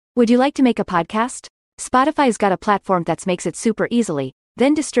Would you like to make a podcast? Spotify's got a platform that makes it super easily,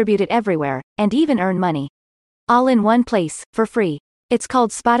 then distribute it everywhere, and even earn money. All in one place, for free. It's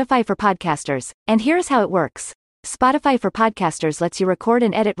called Spotify for Podcasters, and here's how it works. Spotify for Podcasters lets you record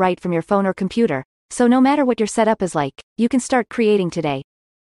and edit right from your phone or computer, so no matter what your setup is like, you can start creating today.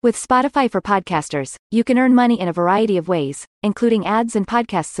 With Spotify for Podcasters, you can earn money in a variety of ways, including ads and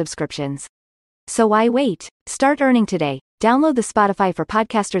podcast subscriptions. So why wait? Start earning today. Download the Spotify for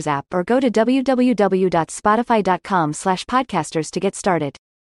Podcasters app or go to www.spotify.com/podcasters to get started.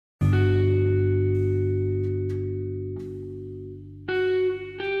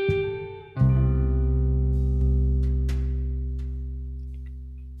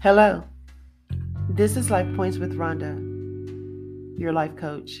 Hello, this is Life Points with Rhonda, your life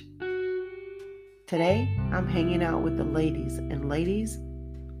coach. Today, I'm hanging out with the ladies, and ladies,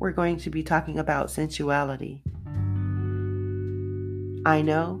 we're going to be talking about sensuality. I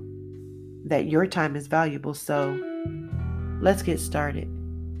know that your time is valuable, so let's get started.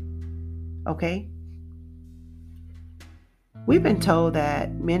 Okay? We've been told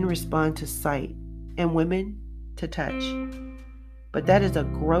that men respond to sight and women to touch. But that is a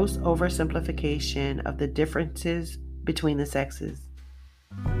gross oversimplification of the differences between the sexes.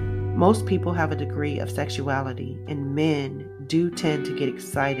 Most people have a degree of sexuality, and men do tend to get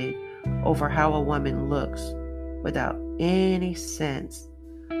excited over how a woman looks without any sense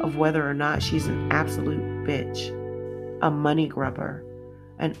of whether or not she's an absolute bitch, a money grubber,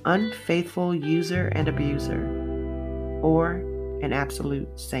 an unfaithful user and abuser, or an absolute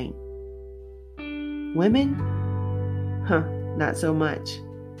saint. Women? Not so much,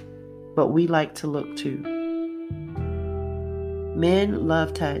 but we like to look too. Men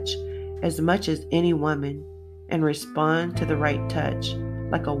love touch as much as any woman and respond to the right touch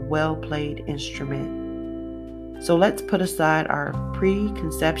like a well-played instrument. So let's put aside our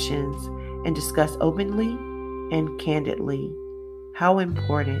preconceptions and discuss openly and candidly how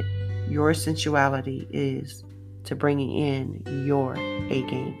important your sensuality is to bringing in your A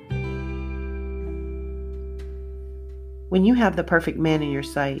game. When you have the perfect man in your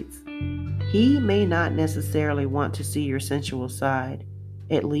sights, he may not necessarily want to see your sensual side,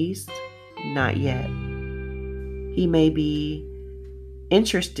 at least not yet. He may be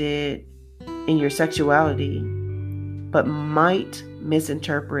interested in your sexuality, but might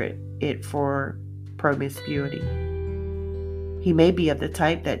misinterpret it for promiscuity. He may be of the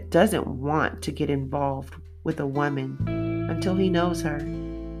type that doesn't want to get involved with a woman until he knows her.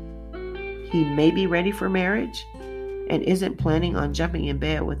 He may be ready for marriage and isn't planning on jumping in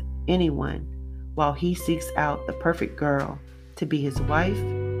bed with anyone while he seeks out the perfect girl to be his wife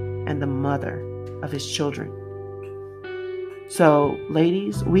and the mother of his children. So,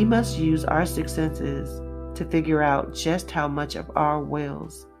 ladies, we must use our six senses to figure out just how much of our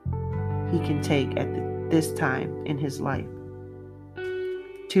wills he can take at this time in his life.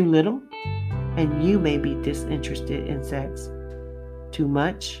 Too little, and you may be disinterested in sex. Too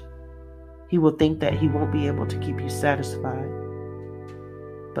much, he will think that he won't be able to keep you satisfied.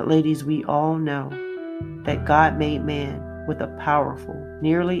 But ladies, we all know that God made man with a powerful,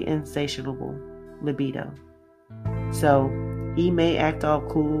 nearly insatiable libido. So he may act all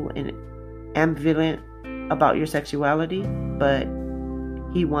cool and ambivalent about your sexuality, but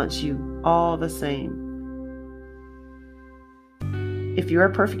he wants you all the same. If your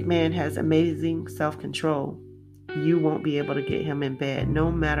perfect man has amazing self-control, you won't be able to get him in bed no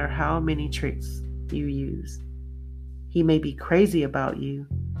matter how many tricks you use. He may be crazy about you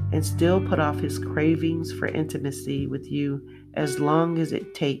and still put off his cravings for intimacy with you as long as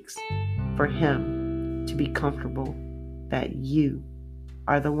it takes for him to be comfortable that you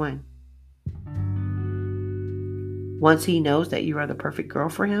are the one. Once he knows that you are the perfect girl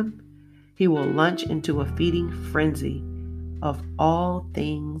for him, he will launch into a feeding frenzy of all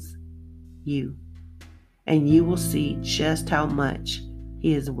things you. And you will see just how much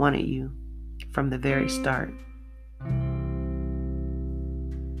he has wanted you from the very start.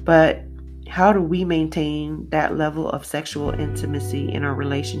 But how do we maintain that level of sexual intimacy in our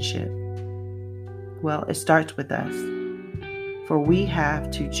relationship? Well, it starts with us. For we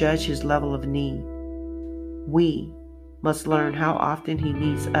have to judge his level of need. We must learn how often he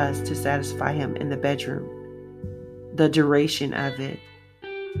needs us to satisfy him in the bedroom, the duration of it,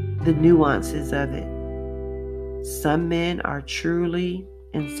 the nuances of it. Some men are truly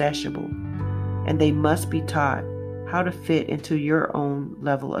insatiable, and they must be taught how to fit into your own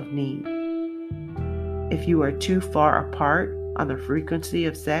level of need. If you are too far apart on the frequency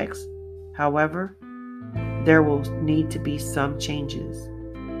of sex, however, there will need to be some changes.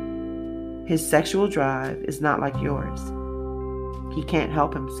 His sexual drive is not like yours. He can't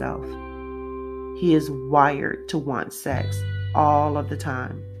help himself. He is wired to want sex all of the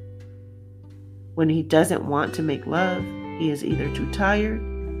time. When he doesn't want to make love, he is either too tired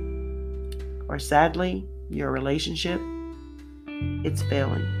or, sadly, your relationship, it's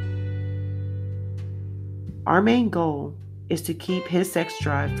failing. Our main goal is to keep his sex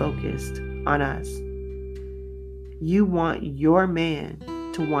drive focused on us. You want your man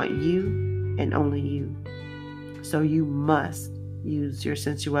to want you and only you. So you must use your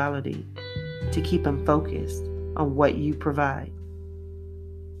sensuality to keep him focused on what you provide.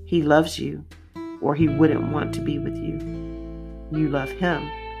 He loves you, or he wouldn't want to be with you. You love him,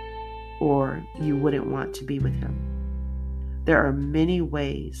 or you wouldn't want to be with him. There are many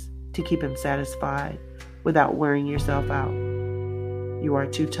ways to keep him satisfied without wearing yourself out. You are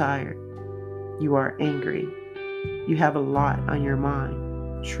too tired. You are angry. You have a lot on your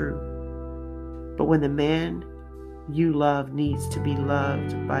mind. True. But when the man you love needs to be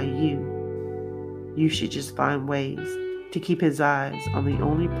loved by you, you should just find ways to keep his eyes on the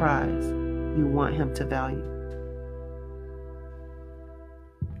only prize you want him to value.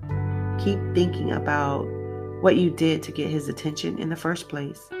 Keep thinking about what you did to get his attention in the first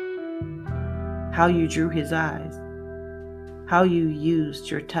place, how you drew his eyes, how you used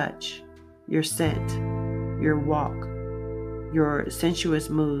your touch, your scent, your walk, your sensuous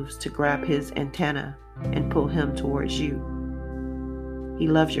moves to grab his antenna and pull him towards you. He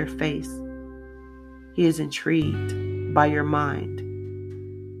loves your face. He is intrigued by your mind.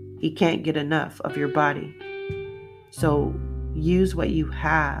 He can't get enough of your body. So use what you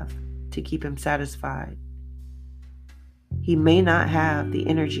have to keep him satisfied. He may not have the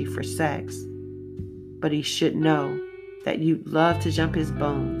energy for sex, but he should know that you'd love to jump his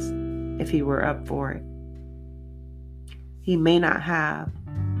bones if he were up for it. He may not have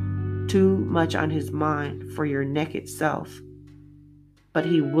too much on his mind for your naked self, but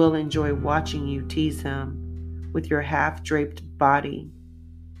he will enjoy watching you tease him with your half-draped body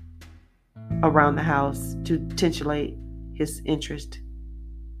around the house to titillate his interest.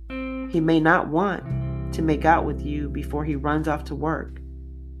 He may not want to make out with you before he runs off to work,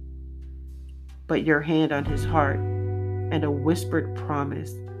 but your hand on his heart and a whispered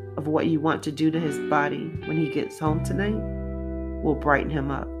promise of what you want to do to his body when he gets home tonight will brighten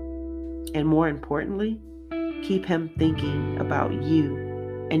him up. And more importantly, keep him thinking about you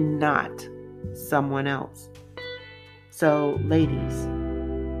and not someone else. So, ladies,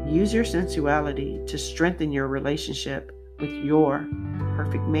 use your sensuality to strengthen your relationship with your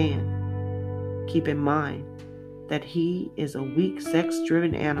perfect man. Keep in mind that he is a weak,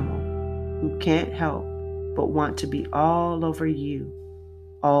 sex-driven animal who can't help but want to be all over you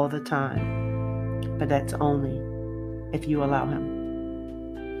all the time. But that's only if you allow him.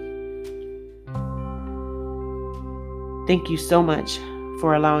 Thank you so much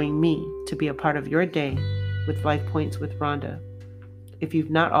for allowing me to be a part of your day with Life Points with Rhonda. If you've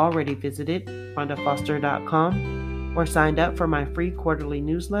not already visited rhondafoster.com or signed up for my free quarterly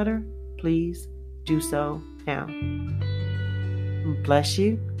newsletter, please do so now. Bless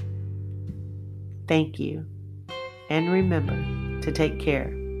you. Thank you. And remember to take care,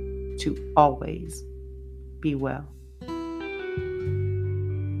 to always be well.